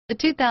The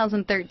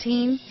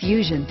 2013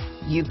 Fusion.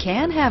 You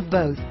can have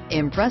both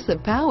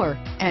impressive power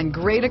and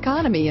great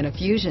economy in a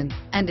Fusion,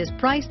 and is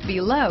priced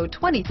below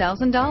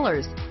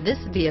 $20,000. This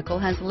vehicle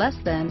has less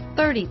than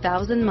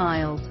 30,000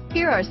 miles.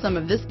 Here are some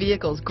of this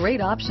vehicle's great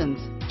options: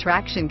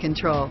 traction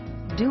control,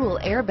 dual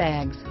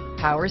airbags,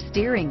 power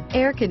steering,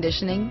 air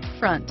conditioning,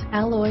 front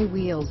alloy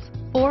wheels,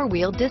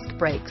 four-wheel disc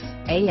brakes,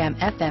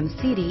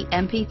 AM/FM/CD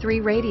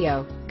MP3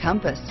 radio,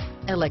 compass,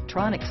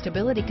 electronic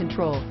stability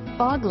control,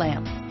 fog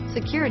lamps,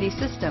 security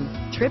system,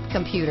 trip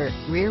computer,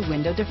 rear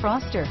window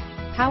defroster,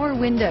 power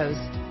windows,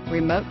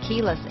 remote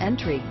keyless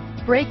entry,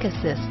 brake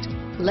assist,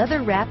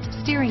 leather-wrapped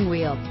steering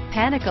wheel,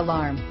 panic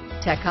alarm,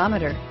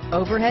 tachometer,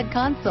 overhead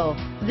console.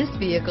 This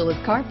vehicle is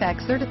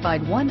CARFAX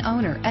certified one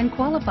owner and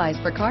qualifies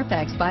for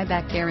CARFAX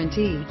buyback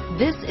guarantee.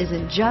 This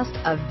isn't just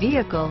a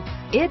vehicle,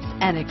 it's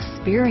an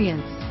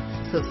experience.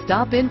 So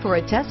stop in for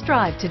a test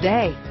drive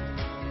today.